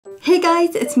Hey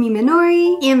guys, it's me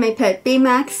Minori and my pet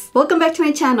Baymax. Welcome back to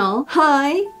my channel.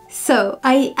 Hi! So,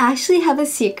 I actually have a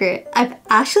secret. I've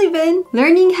actually been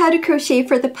learning how to crochet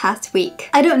for the past week.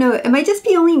 I don't know, it might just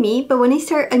be only me, but when I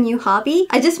start a new hobby,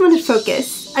 I just want to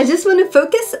focus. I just want to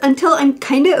focus until I'm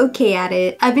kind of okay at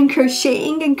it. I've been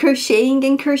crocheting and crocheting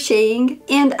and crocheting,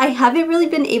 and I haven't really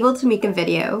been able to make a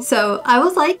video. So I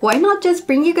was like, why not just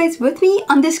bring you guys with me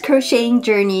on this crocheting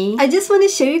journey? I just want to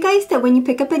show you guys that when you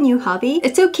pick up a new hobby,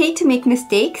 it's okay to make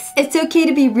mistakes. It's okay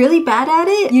to be really bad at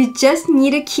it. You just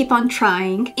need to keep on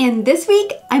trying. And this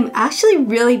week, I'm actually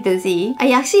really busy.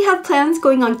 I actually have plans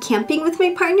going on camping with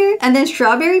my partner, and then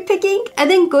strawberry picking,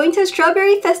 and then going to a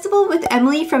strawberry festival with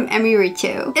Emily from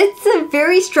Emirichu. It's a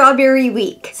very strawberry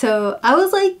week. So I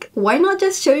was like, why not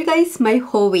just show you guys my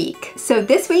whole week? So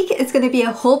this week is going to be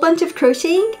a whole bunch of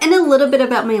crocheting and a little bit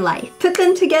about my life. Put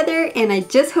them together, and I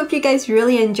just hope you guys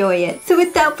really enjoy it. So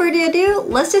without further ado,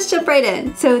 let's just jump right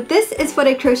in. So this is what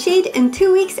I crocheted in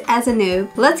 2 weeks as a noob.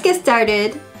 Let's get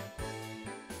started.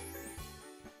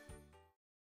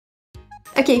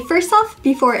 Okay, first off,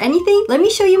 before anything, let me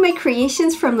show you my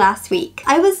creations from last week.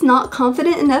 I was not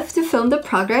confident enough to film the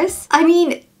progress. I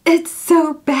mean, it's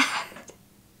so bad.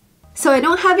 So I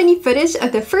don't have any footage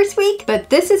of the first week, but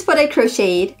this is what I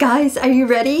crocheted. Guys, are you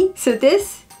ready? So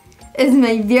this is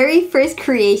my very first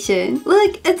creation.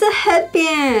 Look, it's a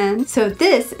headband. So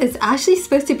this is actually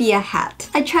supposed to be a hat.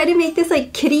 I tried to make this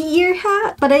like kitty ear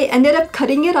hat, but I ended up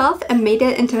cutting it off and made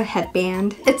it into a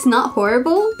headband. It's not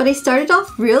horrible, but I started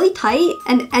off really tight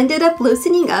and ended up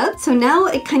loosening up. So now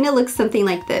it kind of looks something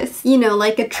like this. You know,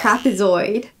 like a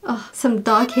trapezoid. Oh, some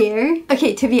dog hair.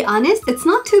 Okay, to be honest, it's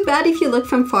not too bad if you look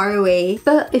from far away.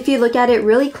 But if you look at it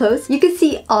really close, you can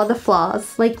see all the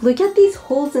flaws. Like, look at these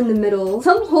holes in the middle.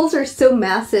 Some holes are so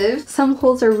massive. Some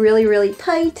holes are really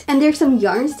tight. And there's some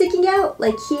yarn sticking out,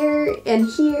 like here and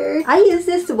here. I use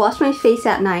this to wash my face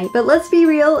at night, but let's be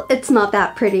real, it's not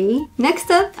that pretty.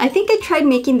 Next up, I think I tried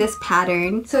making this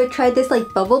pattern. So I tried this like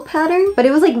bubble pattern, but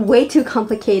it was like way too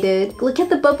complicated. Look at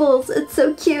the bubbles, it's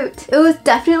so cute. It was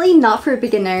definitely not for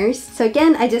beginners. So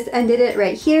again, I just ended it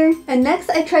right here. And next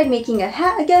I tried making a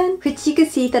hat again, which you can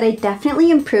see that I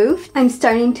definitely improved. I'm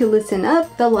starting to loosen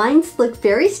up. The lines look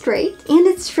very straight and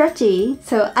it's stretchy.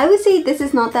 So I would say this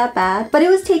is not that bad, but it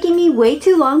was taking me way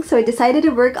too long, so I decided to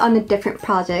work on a different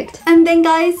project. And then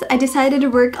guys, I decided to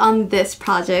work on this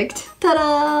project.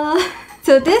 Ta-da!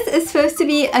 So this is supposed to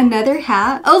be another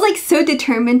hat. I was like so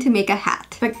determined to make a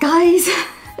hat. But guys,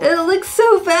 it looks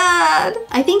so bad.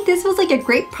 I think this was like a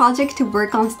great project to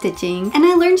work on stitching, and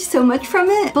I learned so much from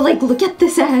it. But like, look at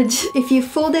this edge. If you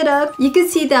fold it up, you can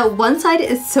see that one side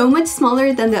is so much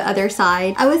smaller than the other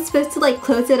side. I was supposed to like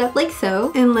close it up like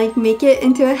so and like make it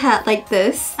into a hat like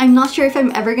this. I'm not sure if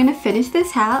I'm ever gonna finish this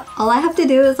hat. All I have to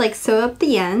do is like sew up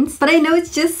the ends, but I know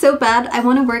it's just so bad I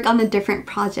want to work on a different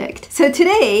project. So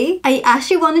today, I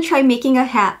actually want to try making a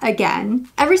hat again.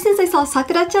 Ever since I saw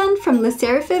Sakura-chan from Le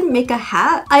Seraphim make a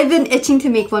hat, I've been itching to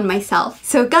make one myself.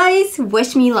 So guys,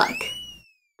 wish me luck.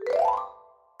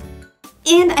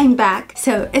 And I'm back.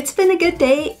 So it's been a good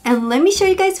day, and let me show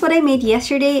you guys what I made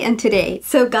yesterday and today.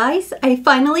 So guys, I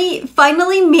finally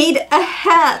made a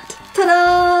hat.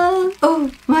 Ta-da! Oh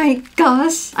my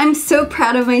gosh, I'm so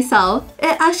proud of myself.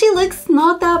 It actually looks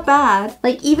not that bad.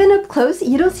 Like, even up close,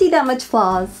 you don't see that much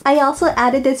flaws. I also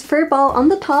added this fur ball on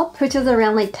the top, which was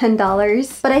around like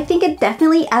 $10, but I think it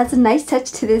definitely adds a nice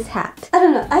touch to this hat. I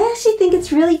don't know, I actually think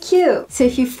it's really cute. So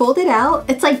if you fold it out,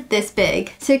 it's like this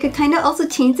big. So you could kind of also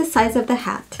change the size of the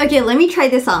hat. Okay, let me try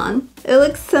this on. It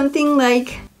looks something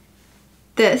like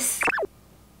this.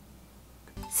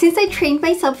 Since I trained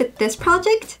myself with this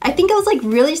project, I think I was like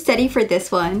really steady for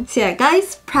this one. So yeah,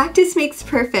 guys, practice makes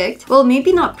perfect. Well,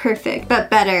 maybe not perfect, but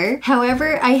better.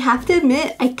 However, I have to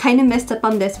admit, I kind of messed up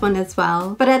on this one as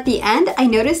well. But at the end, I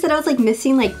noticed that I was like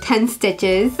missing like 10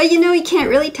 stitches. But you know, you can't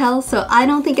really tell, so I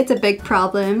don't think it's a big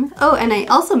problem. Oh, and I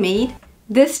also made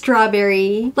this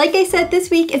strawberry. Like I said, this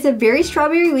week is a very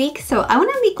strawberry week, so I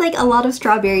want to make like a lot of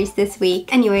strawberries this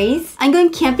week. Anyways, I'm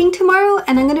going camping tomorrow,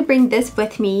 and I'm gonna bring this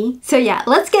with me. So yeah,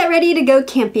 let's get ready to go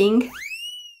camping.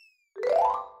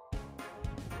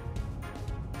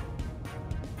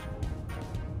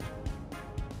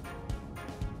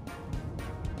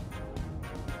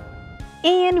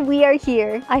 And we are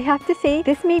here. I have to say,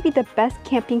 this may be the best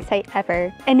camping site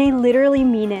ever, and I literally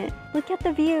mean it. Look at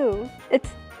the view. It's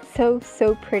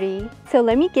so pretty. So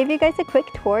let me give you guys a quick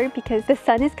tour because the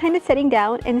sun is kind of setting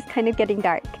down and it's kind of getting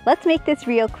dark. Let's make this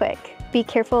real quick. Be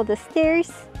careful of the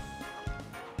stairs.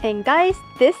 And guys,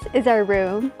 this is our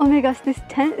room. Oh my gosh, this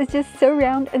tent is just so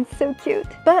round and so cute.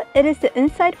 But it is the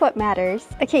inside what matters.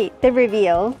 Okay, the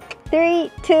reveal.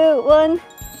 3, 2, 1.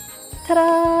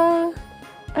 Ta-da!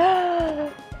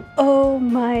 Oh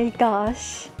my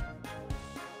gosh.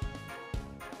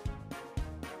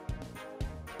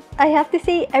 I have to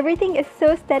say, everything is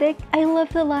so aesthetic. I love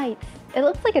the lights. It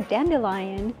looks like a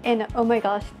dandelion. And oh my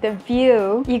gosh, the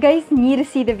view. You guys need to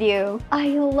see the view. I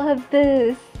love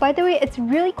this. By the way, it's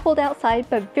really cold outside,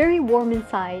 but very warm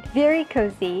inside. Very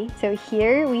cozy. So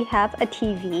here we have a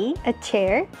TV, a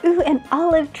chair, ooh, an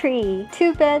olive tree,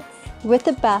 2 beds with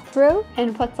a bathrobe.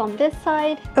 And what's on this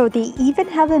side? Oh, they even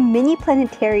have a mini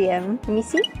planetarium. Let me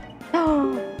see.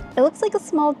 Oh, it looks like a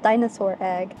small dinosaur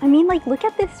egg. I mean, like, look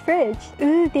at this fridge.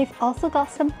 Ooh, they've also got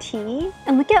some tea.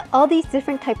 And look at all these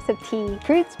different types of tea.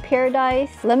 Fruits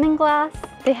Paradise, lemongrass.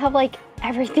 They have like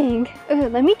everything. Ooh,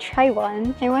 let me try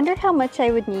one. I wonder how much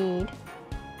I would need.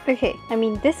 Okay, I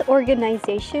mean, this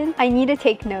organization, I need to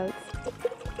take notes.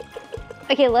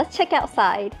 Okay, let's check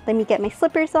outside. Let me get my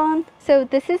slippers on. So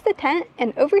this is the tent,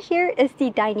 and over here is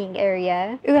the dining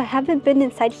area. Ooh, I haven't been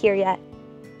inside here yet.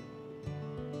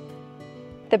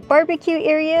 The barbecue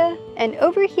area, and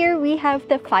over here we have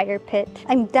the fire pit.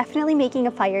 I'm definitely making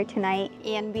a fire tonight.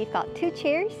 And we've got 2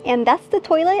 chairs, and that's the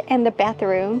toilet and the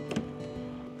bathroom.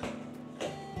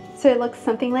 So it looks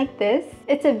something like this.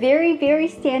 It's a very, very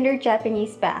standard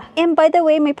Japanese bath. And by the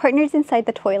way, my partner's inside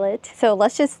the toilet, so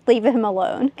let's just leave him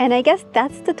alone. And I guess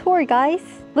that's the tour, guys.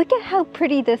 Look at how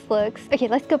pretty this looks. Okay,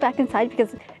 let's go back inside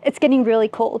because it's getting really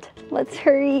cold. Let's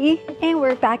hurry. And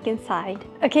we're back inside.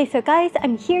 Okay, so guys,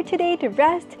 I'm here today to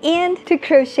rest and to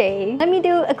crochet. Let me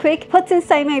do a quick what's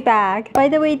inside my bag. By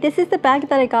the way, this is the bag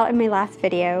that I got in my last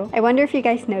video. I wonder if you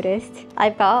guys noticed.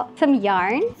 I've got some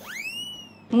yarn,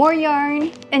 more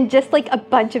yarn, and just like a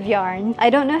bunch of yarn. I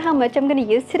don't know how much I'm gonna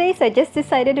use today, so I just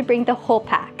decided to bring the whole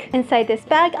pack. Inside this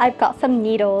bag, I've got some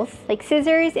needles, like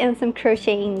scissors and some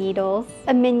crocheting needles,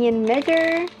 a minion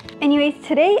measure. Anyways,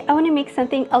 today I want to make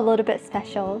something a little bit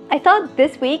special. I thought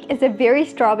this week is a very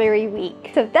strawberry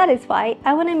week, so that is why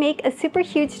I want to make a super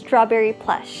huge strawberry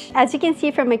plush. As you can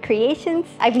see from my creations,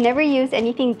 I've never used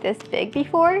anything this big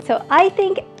before, so I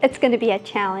think it's going to be a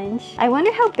challenge. I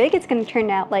wonder how big it's going to turn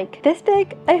out. Like this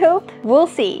big, I hope. We'll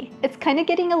see. It's kind of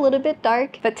getting a little bit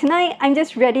dark, but tonight I'm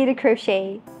just ready to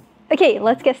crochet. Okay,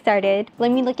 let's get started.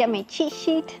 Let me look at my cheat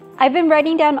sheet. I've been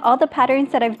writing down all the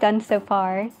patterns that I've done so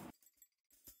far.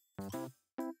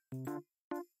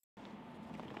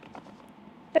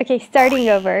 Okay, starting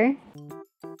over.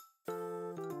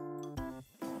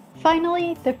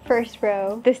 Finally, the first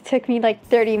row. This took me like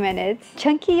 30 minutes.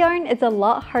 Chunky yarn is a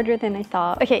lot harder than I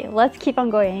thought. Okay, let's keep on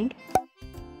going.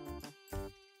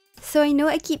 So I know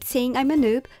I keep saying I'm a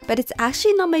noob, but it's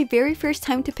actually not my very first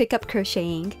time to pick up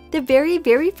crocheting. The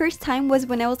very first time was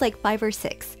when I was like 5 or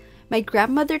 6. My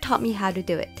grandmother taught me how to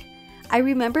do it. I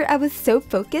remember I was so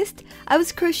focused, I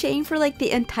was crocheting for like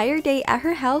the entire day at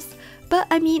her house, but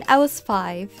I mean I was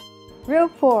 5. Row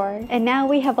 4, and now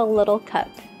we have a little cup.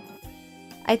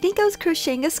 I think I was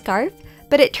crocheting a scarf,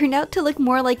 but it turned out to look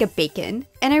more like a bacon.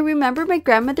 And I remember my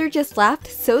grandmother just laughed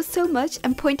so much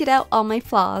and pointed out all my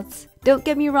flaws. Don't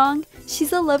get me wrong,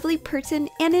 she's a lovely person,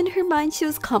 and in her mind she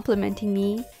was complimenting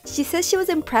me. She says she was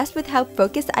impressed with how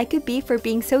focused I could be for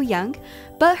being so young,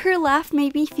 but her laugh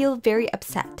made me feel very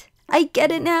upset. I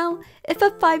get it now. If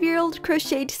a 5-year-old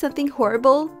crocheted something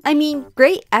horrible, I mean,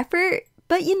 great effort,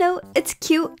 but you know, it's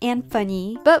cute and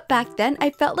funny. But back then, I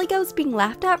felt like I was being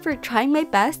laughed at for trying my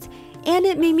best, and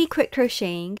it made me quit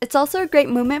crocheting. It's also a great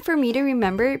moment for me to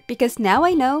remember because now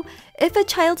I know if a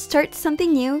child starts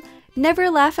something new, never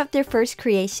laugh at their first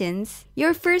creations.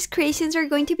 Your first creations are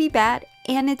going to be bad,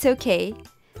 and it's okay.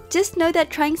 Just know that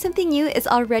trying something new is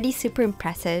already super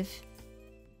impressive.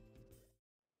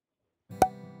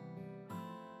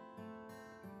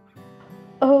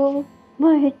 Oh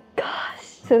my gosh!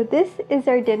 So this is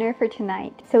our dinner for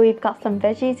tonight. So we've got some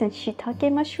veggies and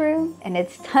shiitake mushroom, and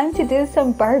it's time to do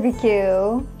some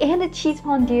barbecue and a cheese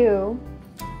fondue.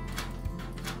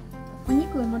 お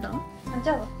肉はまだ？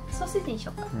じゃあソーセージにし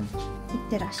ようか。いっ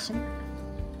てらっしゃい。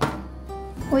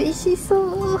美味しそ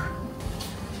う。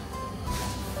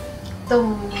ど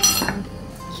ん。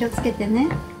気をつけてね。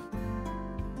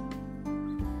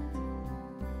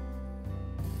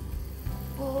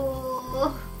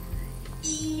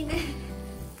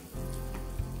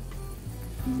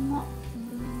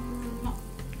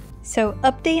So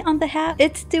update on the hat,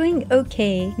 it's doing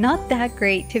okay. Not that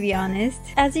great to be honest.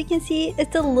 As you can see,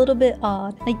 it's a little bit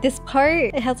odd. Like this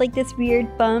part, it has like this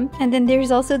weird bump, and then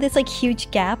there's also this like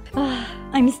huge gap.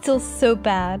 I'm still so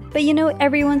bad. But you know,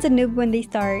 everyone's a noob when they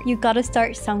start. You gotta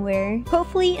start somewhere.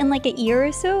 Hopefully in like a year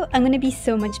or so, I'm gonna be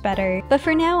so much better. But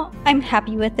for now, I'm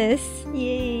happy with this.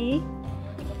 Yay!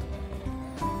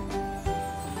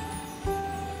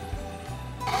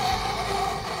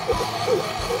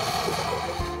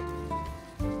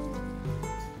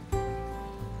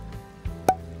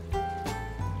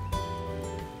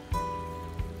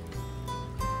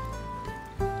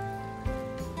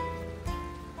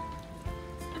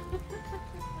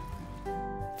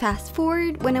 Fast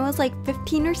forward, when I was like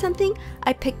 15 or something,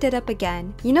 I picked it up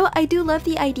again. You know, I do love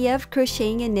the idea of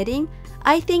crocheting and knitting.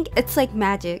 I think it's like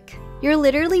magic. You're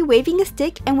literally waving a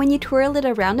stick, and when you twirl it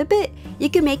around a bit, you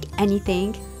can make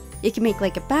anything. You can make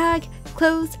like a bag,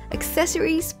 clothes,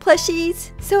 accessories,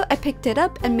 plushies. So I picked it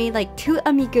up and made like 2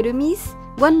 amigurumis,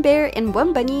 1 bear and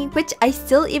 1 bunny, which I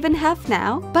still even have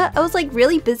now. But I was like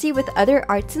really busy with other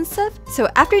arts and stuff, so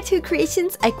after 2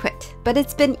 creations, I quit. But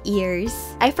it's been years.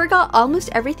 I forgot almost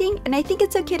everything, and I think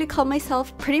it's okay to call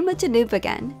myself pretty much a noob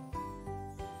again.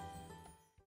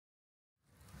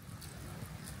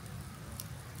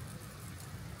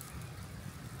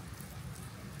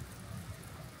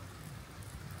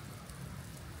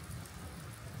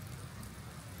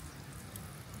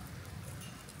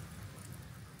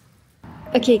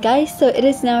 Okay guys, so it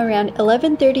is now around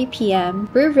 11:30 p.m.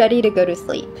 We're ready to go to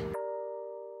sleep.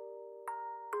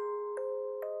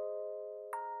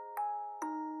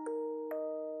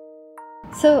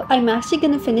 So I'm actually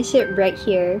gonna finish it right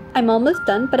here. I'm almost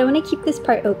done, but I want to keep this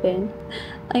part open.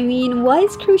 I mean, why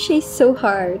is crochet so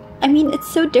hard? I mean, it's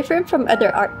so different from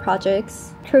other art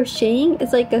projects. Crocheting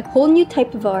is like a whole new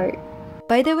type of art.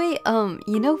 By the way,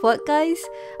 you know what guys?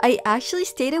 I actually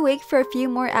stayed awake for a few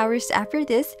more hours after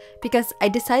this because I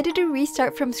decided to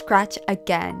restart from scratch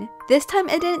again. This time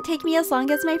it didn't take me as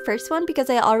long as my first one because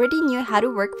I already knew how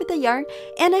to work with the yarn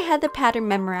and I had the pattern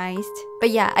memorized.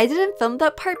 But yeah, I didn't film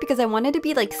that part because I wanted to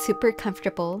be like super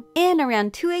comfortable. And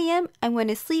around 2 a.m. I went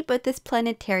to sleep with this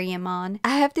planetarium on.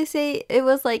 I have to say, it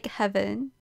was like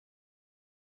heaven.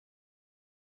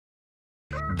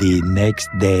 The next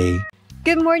day.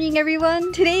 Good morning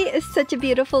everyone! Today is such a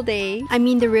beautiful day. I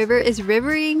mean, the river is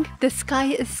rivering, the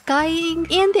sky is skying,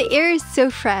 and the air is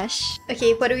so fresh.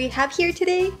 Okay, what do we have here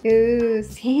today? Ooh,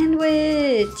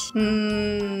 sandwich!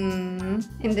 And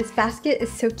this basket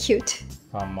is so cute.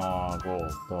 卵、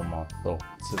トマト、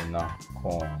ツナ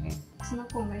コーン。ツナ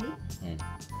コーンがいい?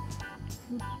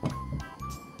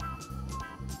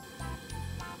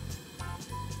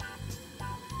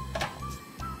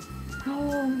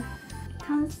 Oh.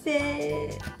 完成。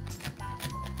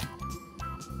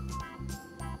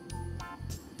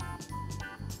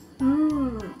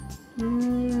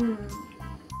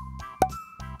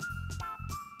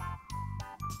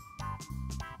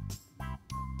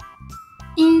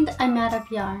And I'm out of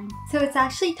yarn. So it's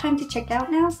actually time to check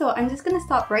out now, so I'm just gonna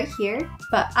stop right here.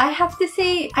 But I have to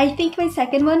say, I think my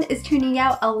second one is turning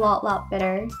out a lot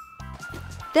better.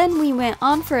 Then we went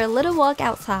on for a little walk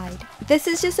outside. This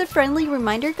is just a friendly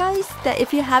reminder guys, that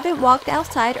if you haven't walked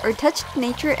outside or touched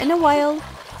nature in a while,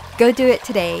 go do it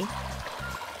today.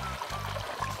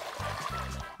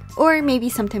 Or maybe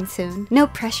sometime soon. No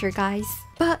pressure guys,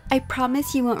 but I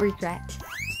promise you won't regret.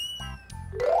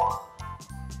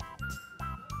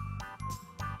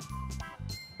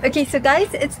 Okay, so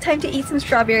guys, it's time to eat some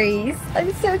strawberries.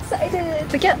 I'm so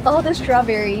excited! Look at all the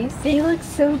strawberries. They look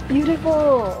so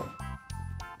beautiful!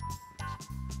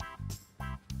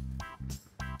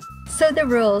 So the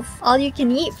rules, all you can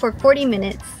eat for 40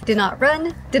 minutes. Do not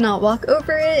run, do not walk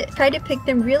over it, try to pick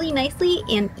them really nicely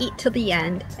and eat till the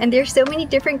end. And there's so many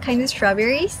different kinds of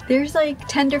strawberries. There's like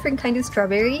 10 different kinds of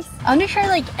strawberries. I want to try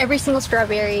like every single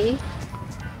strawberry.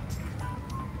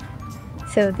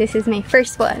 So this is my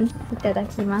first one.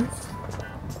 Itadakimasu.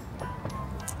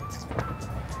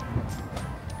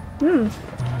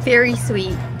 Very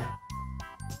sweet.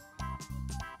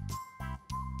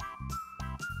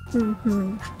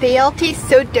 They all taste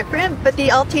so different, but they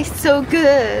all taste so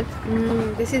good.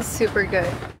 This is super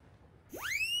good.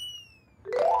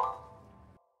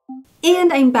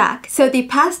 And I'm back. So the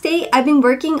past day, I've been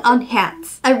working on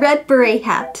hats. A red beret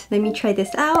hat. Let me try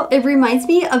this out. It reminds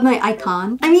me of my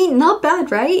icon. I mean, not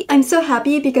bad, right? I'm so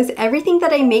happy because everything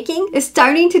that I'm making is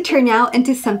starting to turn out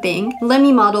into something. Let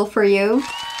me model for you.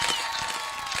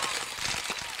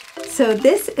 So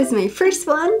this is my first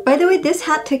one. By the way, this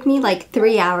hat took me like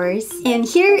 3 hours. And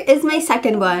here is my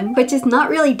second one, which is not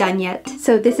really done yet.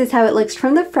 So this is how it looks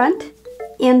from the front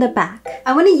and the back.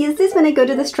 I want to use this when I go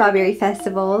to the strawberry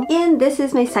festival. And this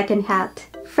is my second hat,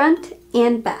 front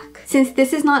and back. Since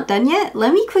this is not done yet,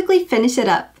 let me quickly finish it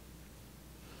up.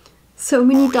 So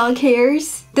many dog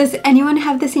hairs. Does anyone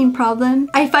have the same problem?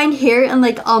 I find hair in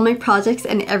like all my projects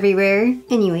and everywhere.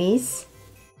 Anyways.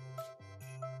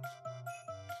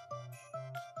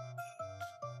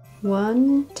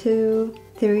 1, 2,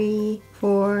 3,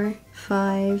 4,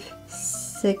 5,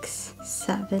 6,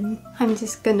 7. I'm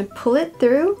just gonna pull it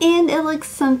through and it looks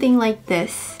something like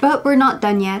this. But we're not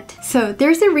done yet. So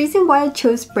there's a reason why I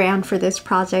chose brown for this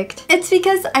project. It's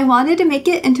because I wanted to make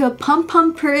it into a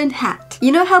pom-pom print hat.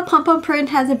 You know how pom-pom print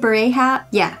has a beret hat?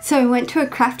 Yeah. So I went to a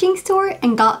crafting store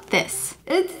and got this.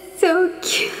 It's so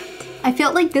cute. I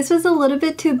felt like this was a little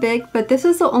bit too big, but this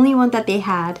was the only one that they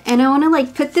had. And I want to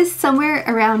like put this somewhere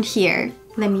around here.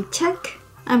 Let me check.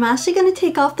 I'm actually going to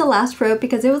take off the last row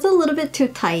because it was a little bit too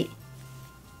tight.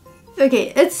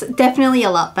 Okay, it's definitely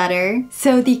a lot better.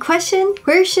 So the question,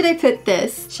 where should I put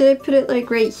this? Should I put it like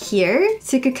right here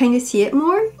so you could kind of see it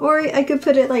more? Or I could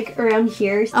put it like around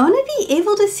here. I want to be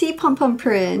able to see Pom Pom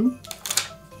Purin.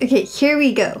 Okay, here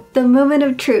we go. The moment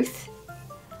of truth.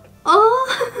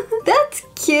 Oh, that's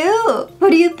cute. What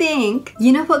do you think?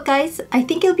 You know what, guys? I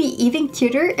think it'll be even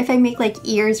cuter if I make like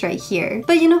ears right here.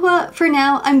 But you know what? For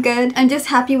now, I'm good. I'm just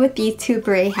happy with these two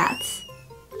beret hats.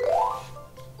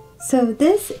 So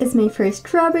this is my first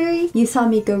strawberry. You saw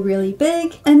me go really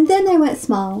big, and then I went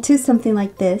small to something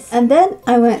like this. And then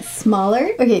I went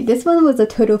smaller. Okay, this one was a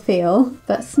total fail,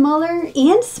 but smaller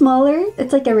and smaller.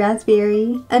 It's like a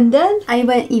raspberry. And then I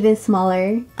went even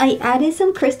smaller. I added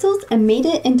some crystals and made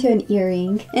it into an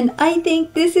earring. And I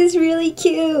think this is really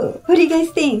cute. What do you guys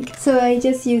think? So I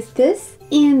just used this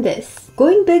and this.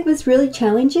 Going big was really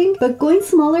challenging, but going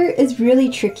smaller is really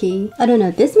tricky. I don't know,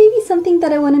 this may be something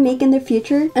that I want to make in the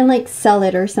future and like sell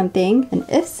it or something. And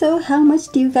if so, how much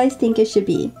do you guys think it should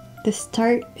be? The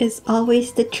start is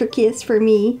always the trickiest for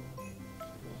me.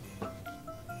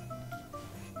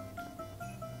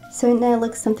 So now it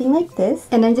looks something like this,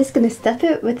 and I'm just gonna stuff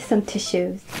it with some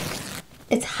tissues.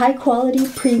 It's high quality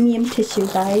premium tissue,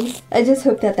 guys. I just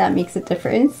hope that that makes a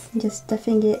difference. I'm just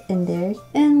stuffing it in there.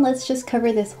 And let's just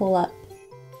cover this hole up.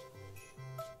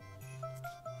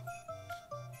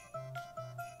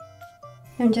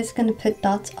 I'm just gonna put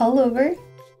dots all over.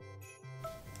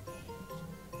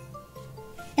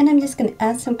 And I'm just gonna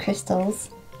add some crystals.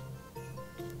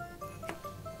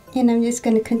 And I'm just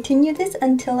gonna continue this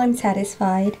until I'm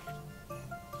satisfied.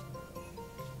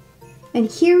 And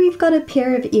here we've got a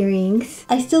pair of earrings.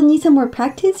 I still need some more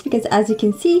practice because as you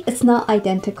can see, it's not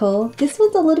identical. This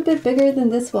one's a little bit bigger than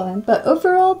this one, but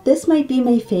overall, this might be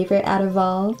my favorite out of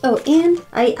all. Oh, and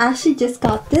I actually just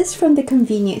got this from the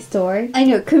convenience store. I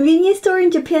know, convenience store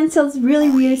in Japan sells really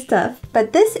weird stuff,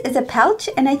 but this is a pouch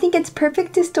and I think it's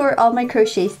perfect to store all my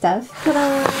crochet stuff.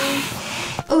 Ta-da!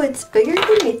 Oh, it's bigger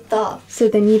than I thought. So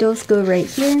the needles go right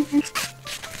here.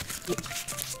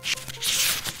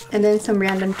 And then some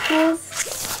random tools,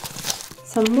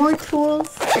 some more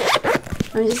tools.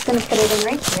 I'm just gonna put it in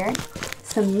right here.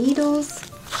 Some needles.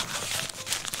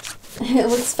 It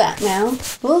looks fat now.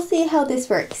 We'll see how this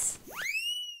works.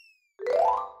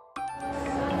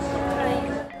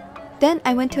 Then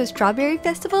I went to a strawberry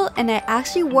festival and I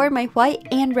actually wore my white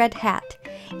and red hat.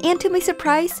 And to my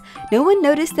surprise, no one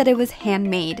noticed that it was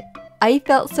handmade. I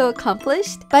felt so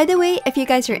accomplished. By the way, if you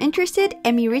guys are interested,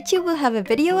 Emirichi will have a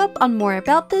video up on more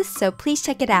about this, so please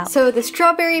check it out. So the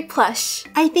strawberry plush.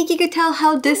 I think you could tell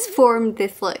how disformed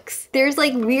this looks. There's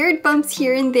like weird bumps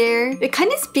here and there. It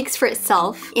kind of speaks for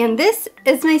itself. And this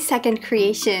is my second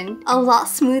creation. A lot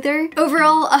smoother.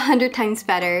 Overall, 100 times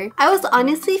better. I was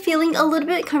honestly feeling a little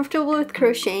bit comfortable with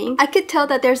crocheting. I could tell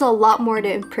that there's a lot more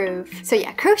to improve. So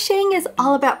yeah, crocheting is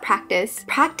all about practice.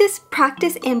 Practice,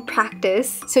 practice, and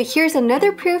practice. So here's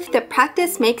another proof that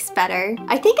practice makes better.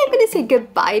 I think I'm gonna say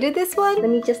goodbye to this one. Let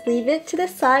me just leave it to the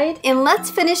side and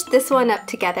let's finish this one up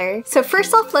together. So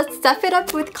first off, let's stuff it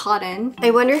up with cotton.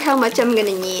 I wonder how much I'm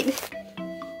gonna need.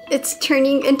 It's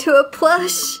turning into a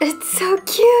plush. It's so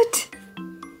cute.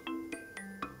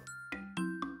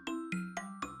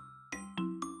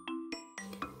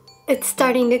 It's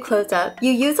starting to close up.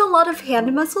 You use a lot of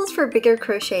hand muscles for bigger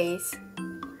crochets.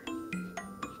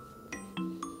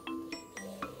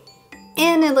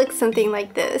 And it looks something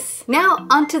like this. Now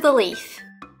onto the leaf.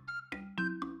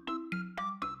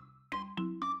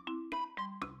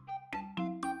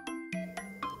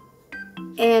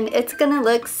 And it's gonna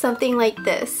look something like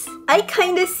this. I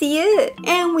kinda see it.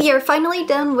 And we are finally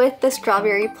done with the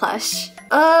strawberry plush.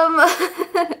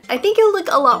 I think it'll look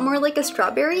a lot more like a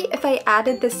strawberry if I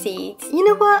added the seeds. You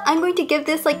know what? I'm going to give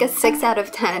this like a 6 out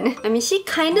of 10. I mean, she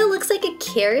kind of looks like a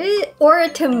carrot or a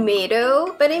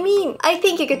tomato, but I mean, I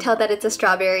think you could tell that it's a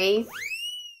strawberry.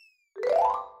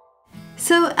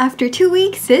 So after 2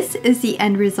 weeks, this is the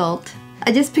end result.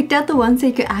 I just picked out the ones that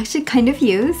you could actually kind of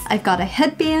use. I've got a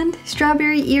headband,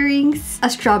 strawberry earrings, a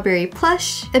strawberry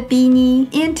plush, a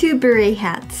beanie, and 2 beret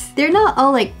hats. They're not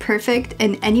all like perfect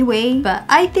in any way, but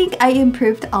I think I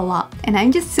improved a lot and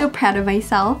I'm just so proud of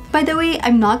myself. By the way,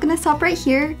 I'm not gonna stop right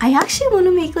here. I actually want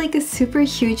to make like a super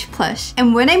huge plush.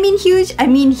 And when I mean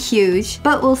huge,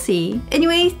 but we'll see.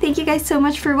 Anyways, thank you guys so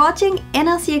much for watching and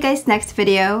I'll see you guys next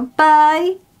video.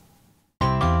 Bye!